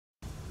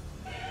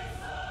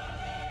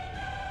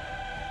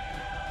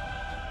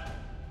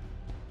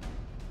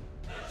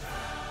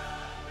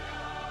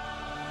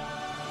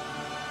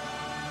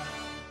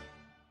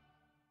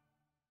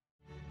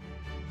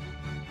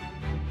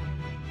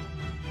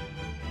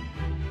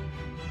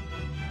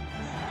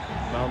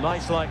Well,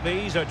 nights like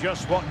these are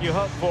just what you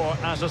hope for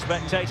as a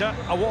spectator.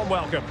 A warm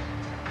welcome.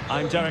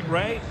 I'm Derek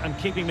Ray, and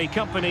keeping me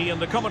company in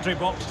the commentary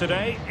box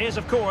today is,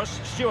 of course,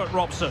 Stuart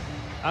Robson.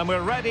 And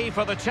we're ready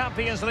for the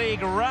Champions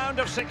League round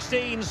of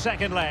 16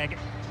 second leg.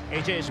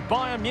 It is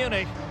Bayern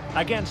Munich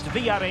against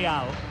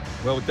Villarreal.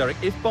 Well, Derek,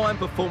 if Bayern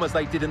perform as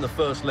they did in the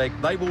first leg,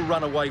 they will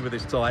run away with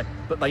this tie.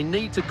 But they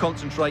need to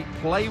concentrate,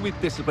 play with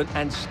discipline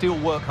and still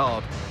work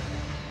hard.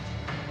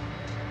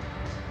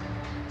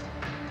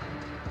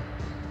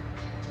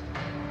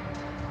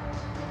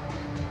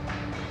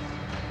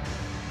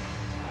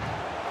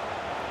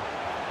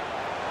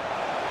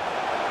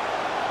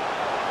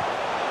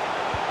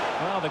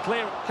 Well, the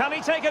clear... Can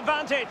he take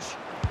advantage?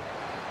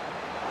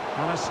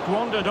 And a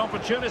squandered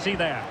opportunity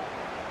there.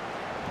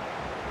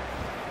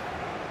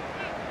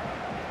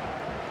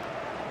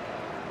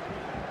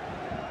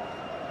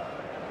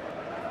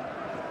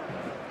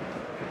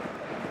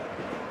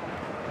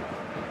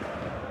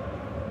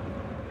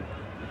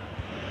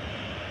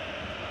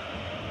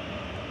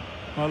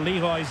 Well,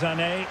 Leroy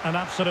Sané, an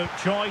absolute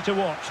joy to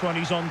watch when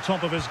he's on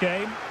top of his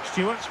game.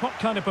 Stuart, what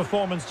kind of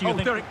performance do you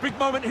think... Derek, big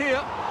moment here.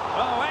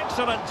 Oh,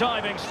 excellent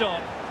diving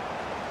stop.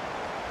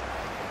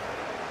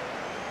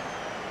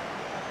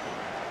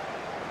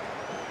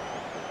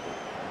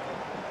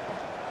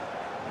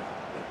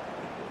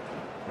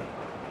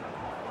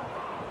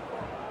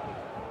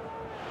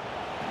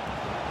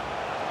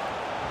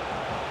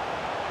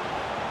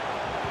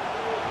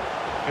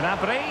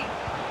 Gnabry.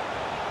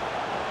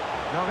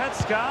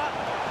 Goretzka.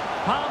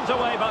 Palmed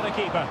away by the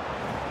keeper.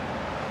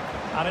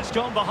 And it's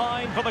gone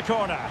behind for the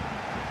corner.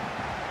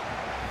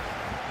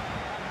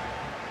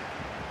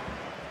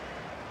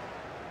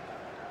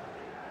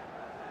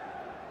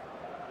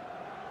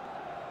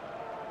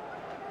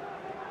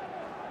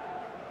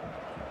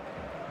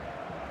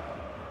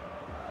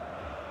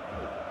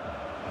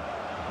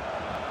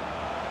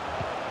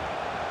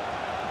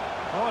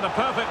 Oh, and a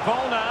perfect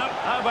ball now.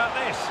 How about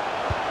this?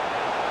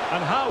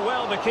 And how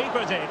well the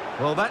keeper did.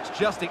 Well, that's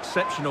just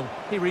exceptional.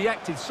 He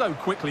reacted so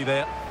quickly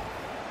there.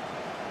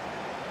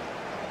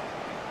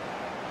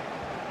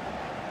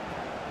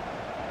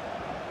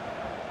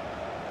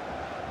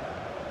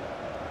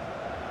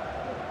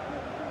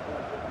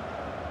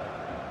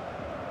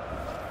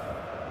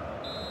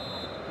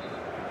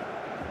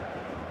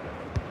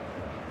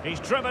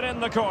 He's driven in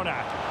the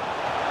corner.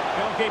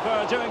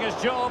 Goalkeeper doing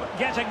his job,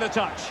 getting the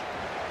touch.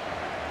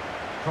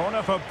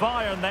 Corner for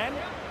Bayern then.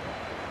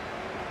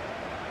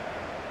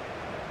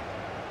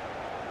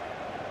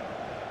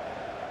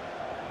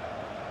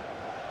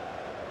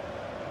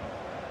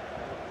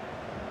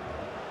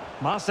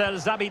 Marcel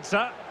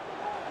Sabitzer.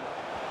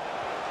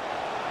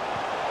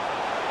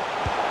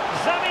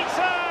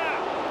 Sabitzer!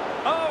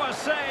 Oh, a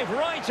save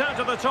right out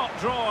of the top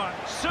drawer.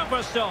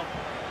 Super stop.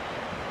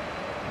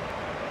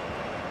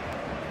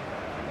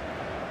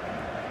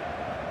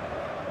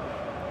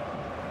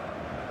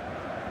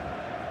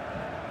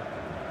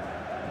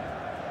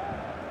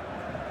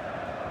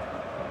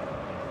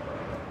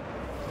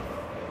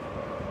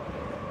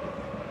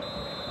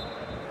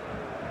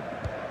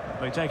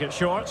 They take it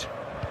short.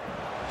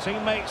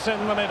 Teammates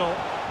in the middle.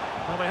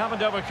 Well, they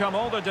haven't overcome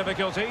all the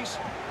difficulties.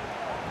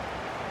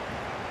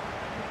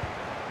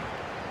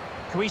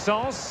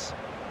 Cuisance.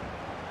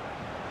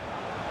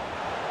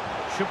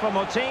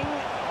 Choupo-Moting.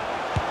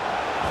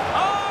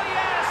 Oh,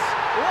 yes!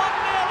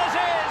 1-0 it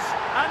is!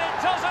 And it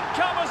doesn't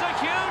come as a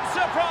huge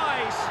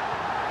surprise.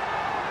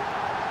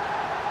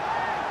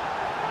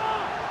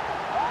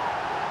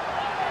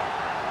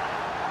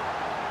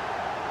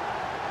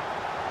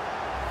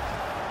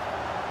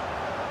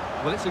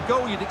 Well, it's a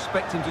goal you'd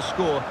expect him to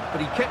score,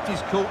 but he kept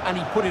his cool and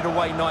he put it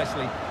away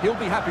nicely. He'll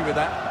be happy with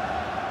that.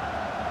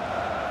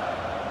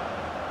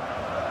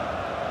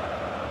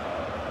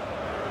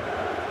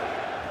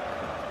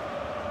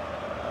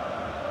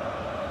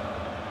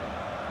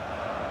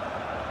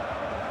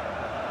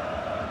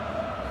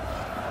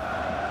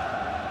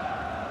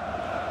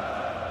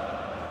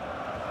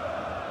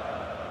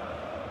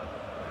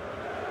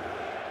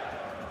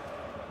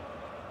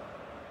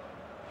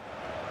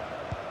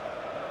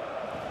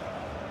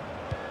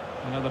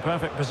 And the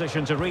perfect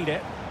position to read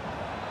it.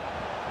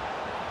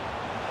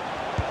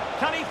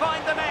 Can he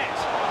find the net?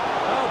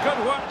 Oh,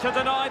 good work to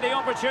deny the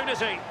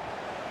opportunity.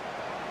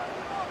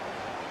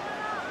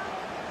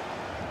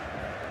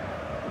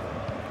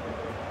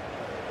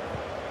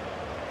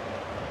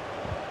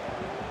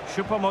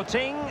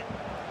 Choupo-Moting.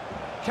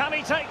 Can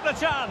he take the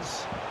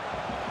chance?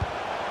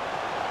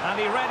 And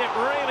he read it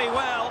really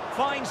well.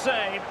 Fine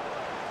save.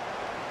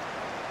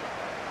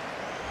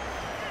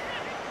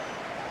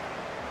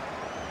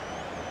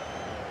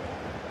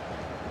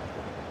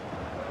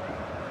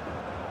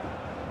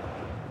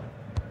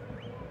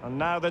 And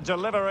now the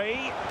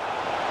delivery.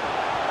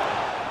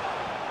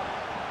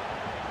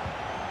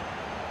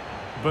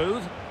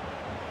 Booth.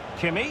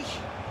 Kimmich.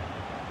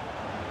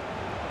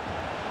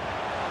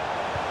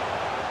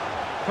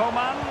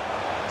 Coman.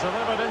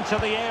 Delivered into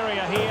the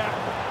area here.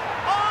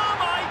 Oh,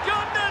 my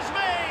goodness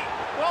me!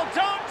 Well,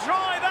 don't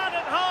try that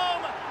at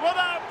home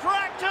without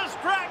practice,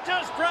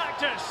 practice,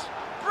 practice.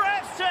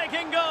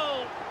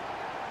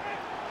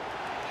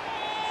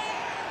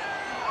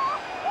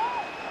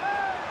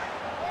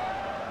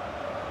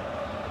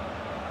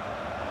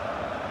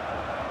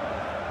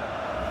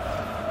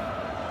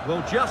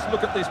 Well, just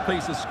look at this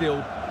piece of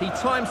skill. He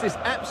times this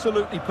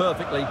absolutely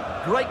perfectly.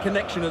 Great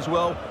connection as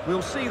well.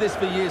 We'll see this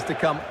for years to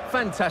come.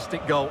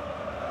 Fantastic goal.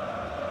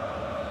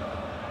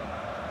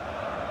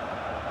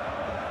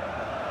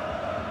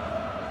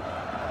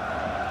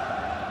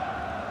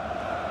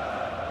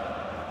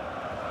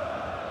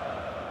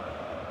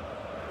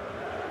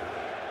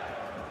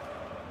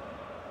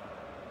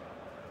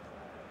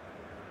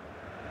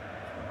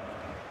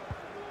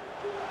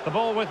 The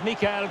ball with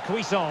Michael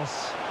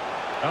Cuisance.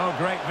 Oh,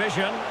 great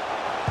vision.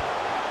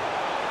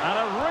 And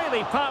a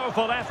really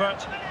powerful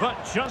effort, but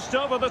just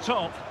over the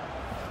top.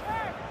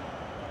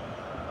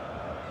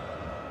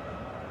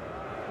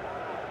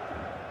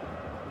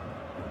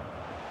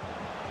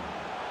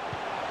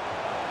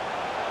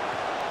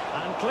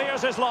 And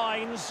clears his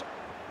lines.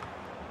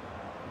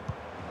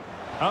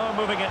 Oh,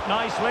 moving it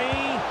nicely.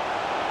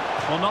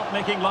 Well, not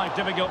making life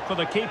difficult for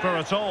the keeper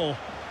at all.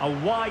 A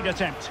wide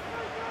attempt.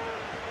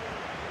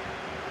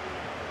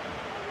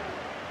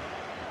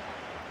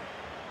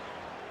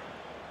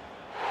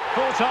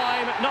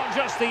 Full-time, not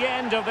just the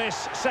end of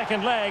this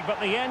second leg, but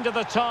the end of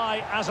the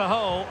tie as a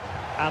whole,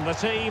 and the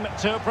team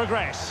to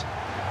progress.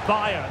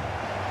 Bayern.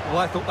 Well,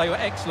 I thought they were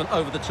excellent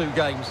over the two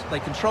games. They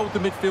controlled the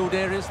midfield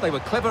areas, they were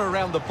clever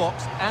around the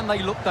box, and they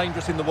looked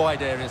dangerous in the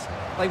wide areas.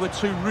 They were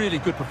two really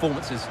good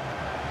performances.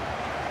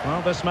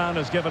 Well, this man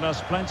has given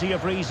us plenty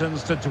of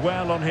reasons to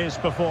dwell on his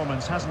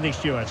performance, hasn't he,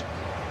 Stuart?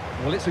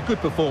 Well, it's a good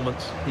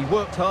performance. He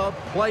worked hard,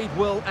 played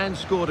well, and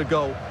scored a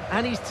goal.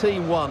 And his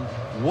team won.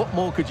 What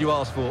more could you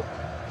ask for?